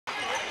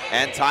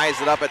and ties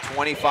it up at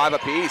 25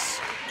 apiece.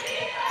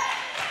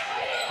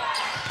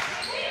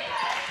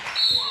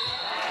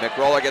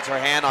 McRolla gets her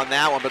hand on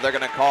that one, but they're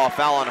going to call a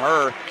foul on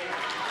her.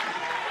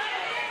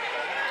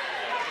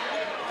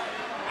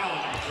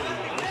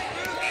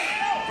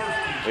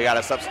 We got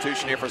a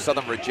substitution here for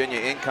Southern Virginia.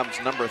 In comes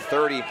number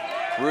 30,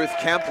 Ruth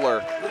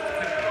Kempler,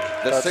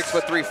 the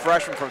 6'3"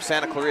 freshman from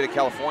Santa Clarita,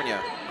 California.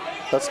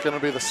 That's going to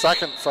be the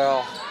second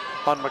foul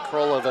on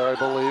McRolla there, I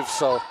believe.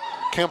 So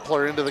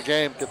Kempler into the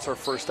game, gets her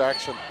first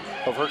action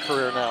of her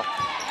career now.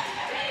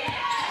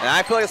 And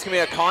I feel like it's going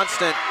to be a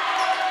constant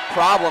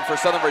problem for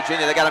Southern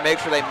Virginia. They got to make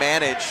sure they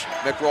manage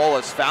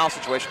McRolla's foul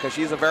situation because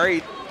she's a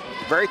very,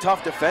 very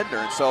tough defender,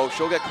 and so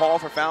she'll get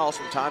called for fouls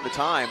from time to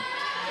time.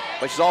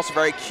 But she's also a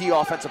very key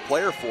offensive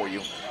player for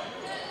you.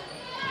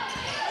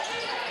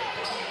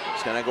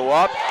 It's going to go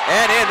up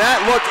and in.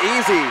 That looked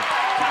easy.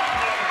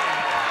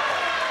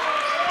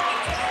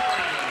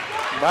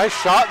 Nice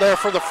shot there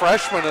for the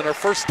freshman and her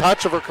first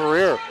touch of her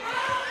career.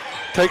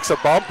 Takes a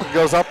bump and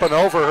goes up and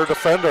over her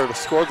defender to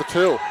score the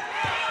 2.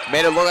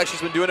 Made it look like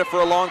she's been doing it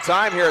for a long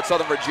time here at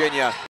Southern Virginia.